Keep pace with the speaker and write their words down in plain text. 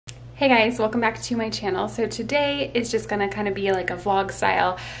Hey guys, welcome back to my channel. So today is just gonna kind of be like a vlog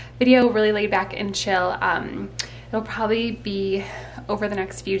style video, really laid back and chill. It'll probably be over the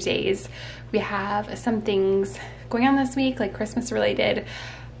next few days. We have some things going on this week, like Christmas related.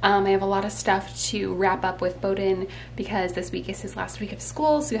 I have a lot of stuff to wrap up with Bowden because this week is his last week of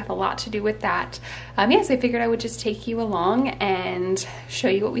school, so we have a lot to do with that. Yeah, so I figured I would just take you along and show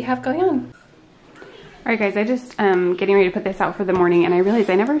you what we have going on. Alright guys, I just getting ready to put this out for the morning, and I realized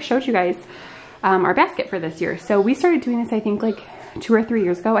I never showed you guys our basket for this year. So we started doing this I think like 2 or 3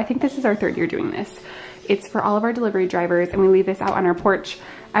 years ago. I think this is our 3rd year doing this. It's for all of our delivery drivers, and we leave this out on our porch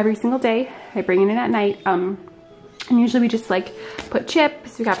every single day. I bring it in at night, and usually we just like put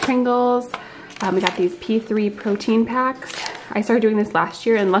chips, we got Pringles, we got these P3 protein packs. I started doing this last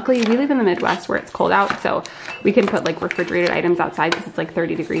year, and luckily we live in the Midwest where it's cold out, so we can put like refrigerated items outside because it's like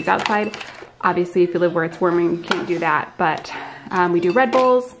 30 degrees outside. Obviously, if you live where it's warming, you can't do that, but we do Red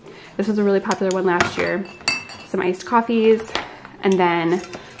Bulls. This was a really popular one last year. Some iced coffees, and then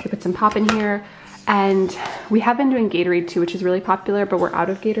we put some pop in here. And we have been doing Gatorade too, which is really popular, but we're out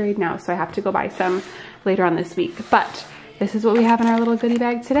of Gatorade now, so I have to go buy some later on this week. But this is what we have in our little goodie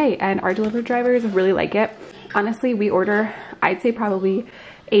bag today, and our delivery drivers really like it. Honestly, we order, I'd say probably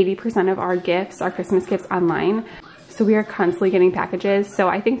 80% of our gifts, our Christmas gifts, online. So we are constantly getting packages. So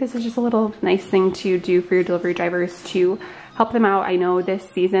I think this is just a little nice thing to do for your delivery drivers to help them out. I know this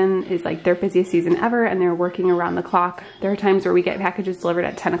season is like their busiest season ever, and they're working around the clock. There are times where we get packages delivered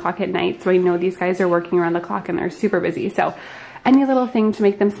at 10 o'clock at night. So I know these guys are working around the clock and they're super busy. So any little thing to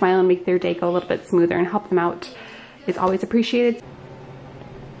make them smile and make their day go a little bit smoother and help them out is always appreciated.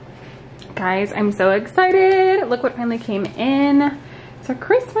 Guys, I'm so excited. Look what finally came in. It's our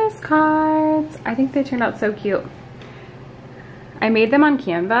Christmas cards. I think they turned out so cute. I made them on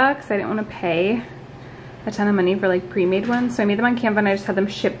Canva because I didn't want to pay a ton of money for like pre-made ones. So I made them on Canva, and I just had them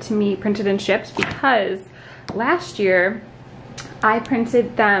shipped to me, printed and shipped, because last year I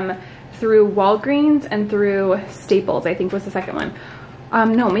printed them through Walgreens and through Staples, I think was the second one.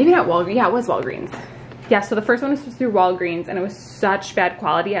 No, maybe not Walgreens. Yeah, it was Walgreens. Yeah, so the first one was through Walgreens, and it was such bad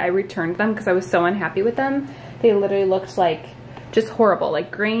quality. I returned them because I was so unhappy with them. They literally looked like just horrible, like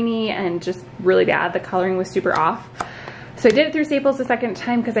grainy and just really bad. The coloring was super off. So I did it through Staples the second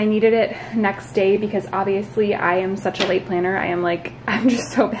time because I needed it next day, because obviously I am such a late planner. I'm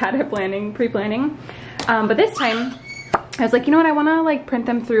just so bad at planning, pre-planning. But this time I was like, you know what, I want to like print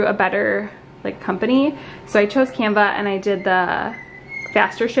them through a better like company. So I chose Canva, and I did the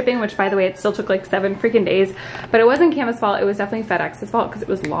faster shipping, which by the way, it still took like 7 freaking days, but it wasn't Canva's fault. It was definitely FedEx's fault because it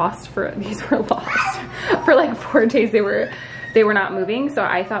was lost these were lost for like 4 days. They were not moving. So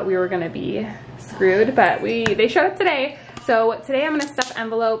I thought we were going to be screwed, but they showed up today. So today I'm gonna stuff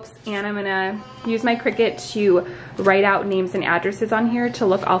envelopes, and I'm gonna use my Cricut to write out names and addresses on here to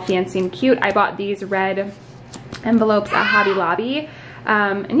look all fancy and cute. I bought these red envelopes at Hobby Lobby.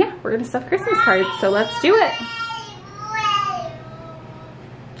 And yeah, we're gonna stuff Christmas cards, so let's do it.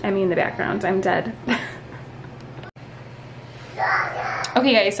 I mean, the background, I'm dead.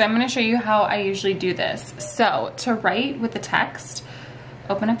 Okay guys, so I'm gonna show you how I usually do this. So to write with the text,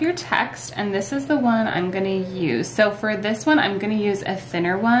 open up your text, and this is the one I'm gonna use. So for this one, I'm gonna use a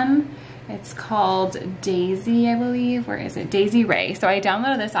thinner one. It's called Daisy, I believe. Where is it? Daisy Ray. So I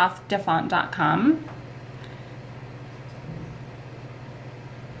downloaded this off dafont.com.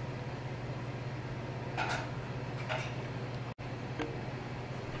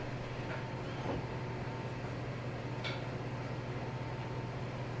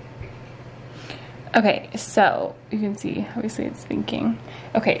 Okay, so you can see, obviously it's thinking.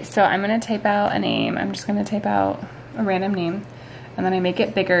 Okay, so I'm gonna type out a name. I'm just gonna type out a random name, and then I make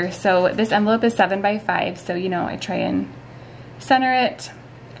it bigger. So this envelope is 7 by 5, so you know, I try and center it.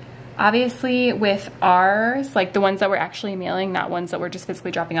 Obviously with ours, like the ones that we're actually mailing, not ones that we're just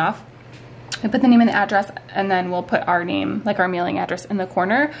physically dropping off, I put the name and the address, and then we'll put our name, like our mailing address, in the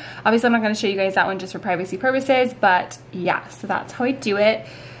corner. Obviously I'm not gonna show you guys that one just for privacy purposes, but yeah, so that's how I do it.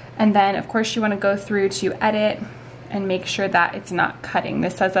 And then of course you want to go through to edit and make sure that it's not cutting.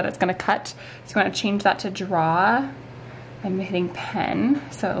 This says that it's going to cut, so you want to change that to draw. I'm hitting pen,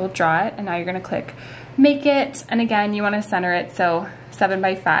 so it will draw it, and now you're going to click make it, and again you want to center it, so 7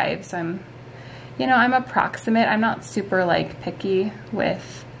 by 5. So I'm approximate. I'm not super like picky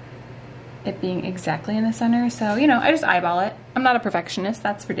with it being exactly in the center, so I just eyeball it. I'm not a perfectionist,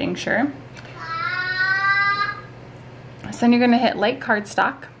 that's for dang sure. So then you're going to hit light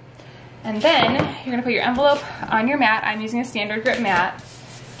cardstock. And then you're gonna put your envelope on your mat. I'm using a standard grip mat.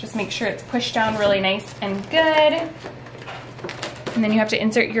 Just make sure it's pushed down really nice and good. And then you have to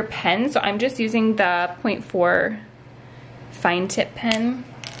insert your pen. So I'm just using the 0.4 fine tip pen.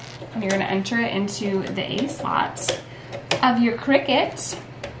 And you're gonna enter it into the A slot of your Cricut.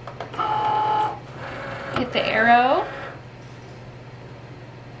 Hit the arrow.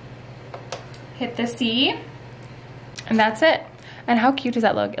 Hit the C. And that's it. And how cute does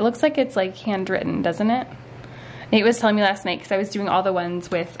that look? It looks like it's like handwritten, doesn't it? Nate was telling me last night because I was doing all the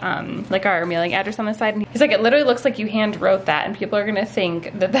ones with like our mailing address on the side, and he's like, it literally looks like you hand wrote that, and people are gonna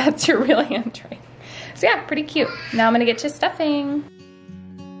think that that's your real handwriting. So yeah, pretty cute. Now I'm gonna get to stuffing.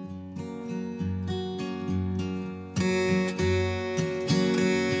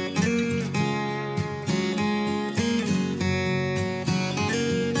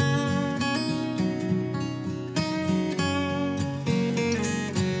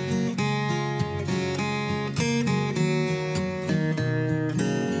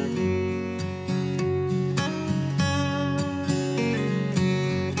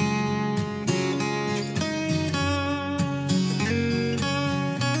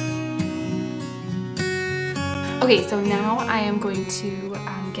 Okay, so now I am going to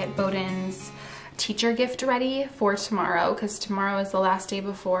get Bowden's teacher gift ready for tomorrow, because tomorrow is the last day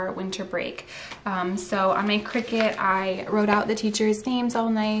before winter break. So on my Cricut, I wrote out the teachers' names all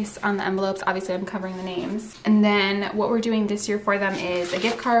nice on the envelopes. Obviously, I'm covering the names. And then what we're doing this year for them is a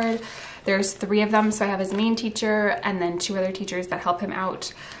gift card. There's 3 of them, so I have his main teacher and then 2 other teachers that help him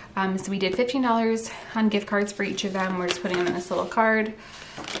out. So we did $15 on gift cards for each of them. We're just putting them in this little card,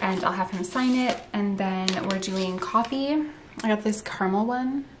 and I'll have him sign it. And then we're doing coffee. I got this caramel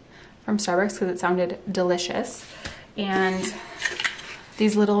one from Starbucks because it sounded delicious. And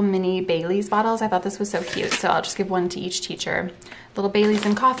these little mini Bailey's bottles, I thought this was so cute. So I'll just give one to each teacher. Little Bailey's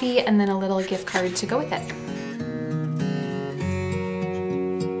and coffee, and then a little gift card to go with it.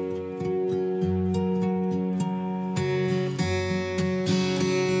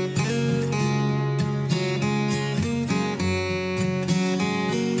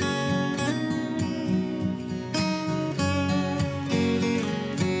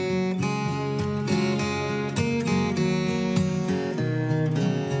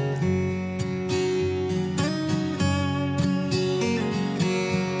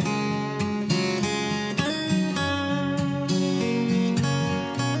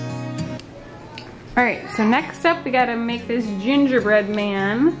 All right, so next up we gotta make this gingerbread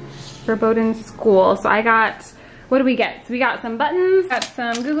man for Bowden's school. So I got, what do we get? So we got some buttons, got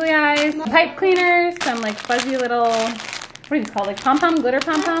some googly eyes, some pipe cleaners, some like fuzzy little, what are these called? Like pom-pom, glitter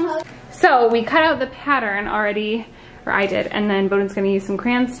pom-poms. So we cut out the pattern already, or I did, and then Bowden's gonna use some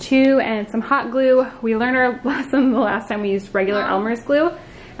crayons too and some hot glue. We learned our lesson the last time we used regular Elmer's glue,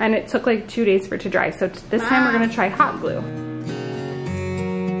 and it took like 2 days for it to dry. So this time we're gonna try hot glue.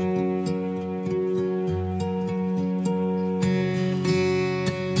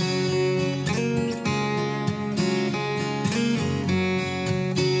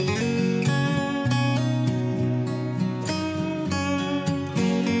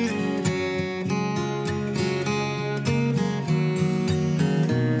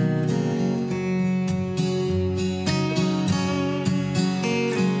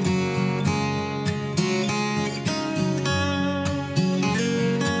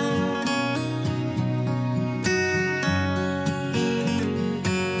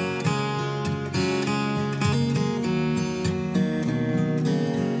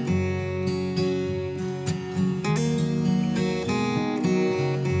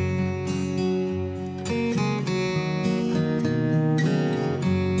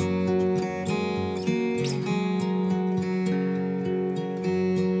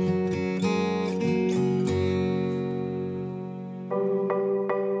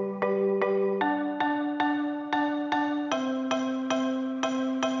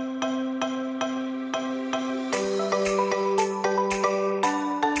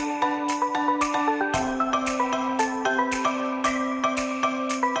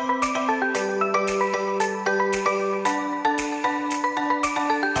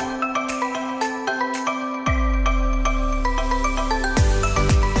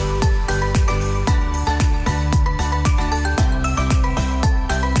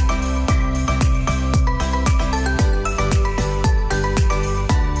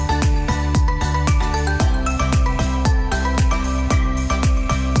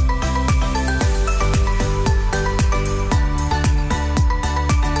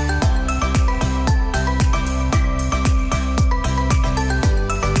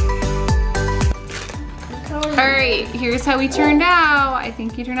 Here's how we turned out. I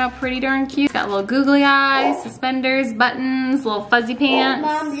think he turned out pretty darn cute. Got little googly eyes, suspenders, buttons, little fuzzy pants.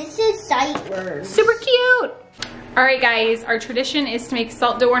 Oh, Mom, this is sight words. Super cute. All right, guys, our tradition is to make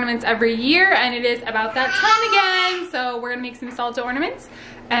salt dough ornaments every year, and it is about that time again. So we're gonna make some salt dough ornaments,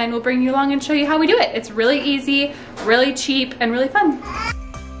 and we'll bring you along and show you how we do it. It's really easy, really cheap, and really fun.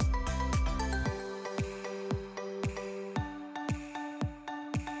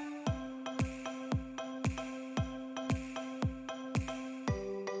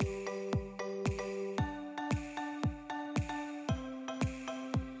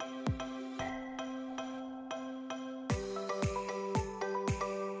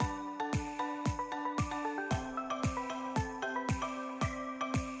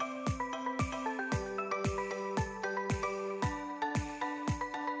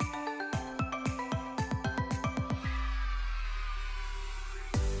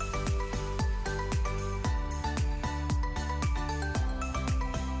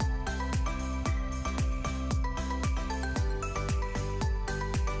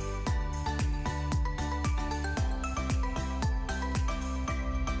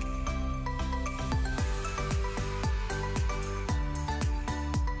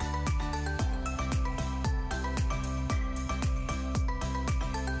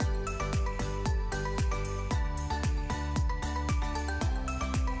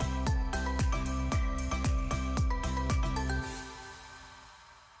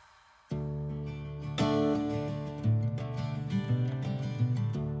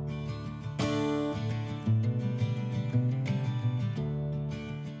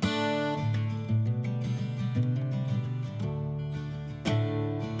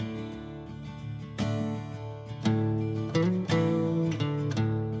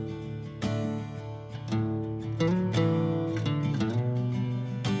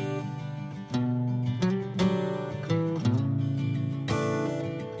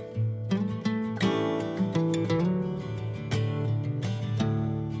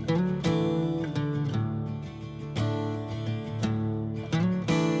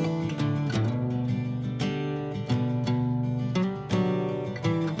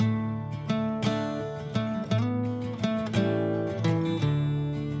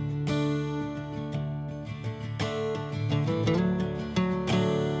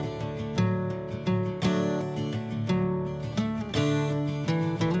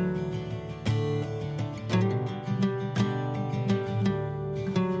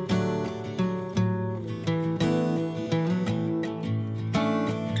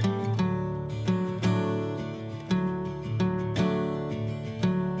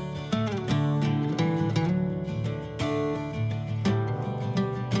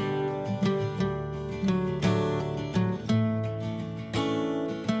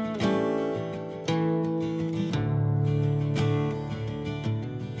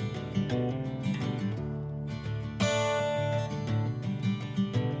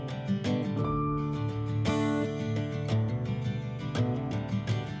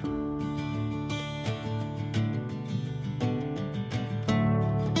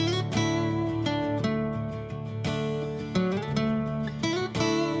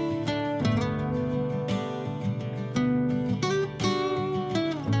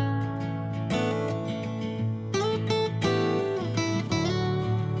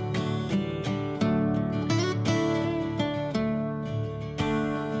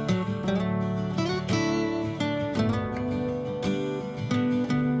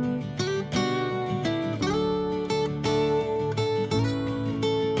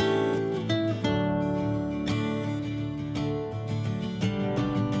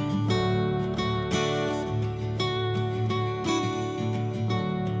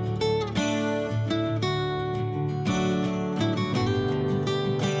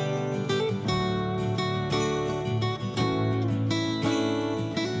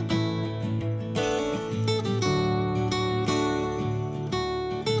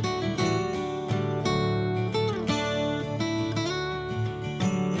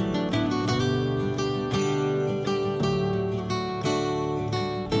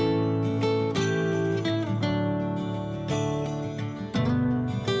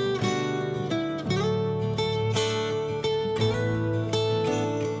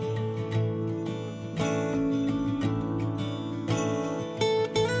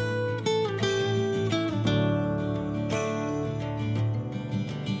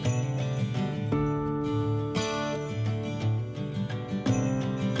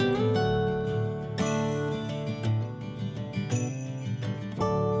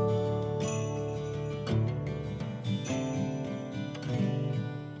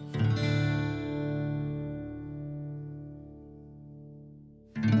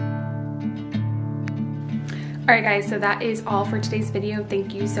 Alright guys, so that is all for today's video.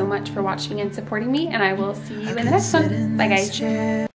 Thank you so much for watching and supporting me, and I will see you in the next one. Bye guys.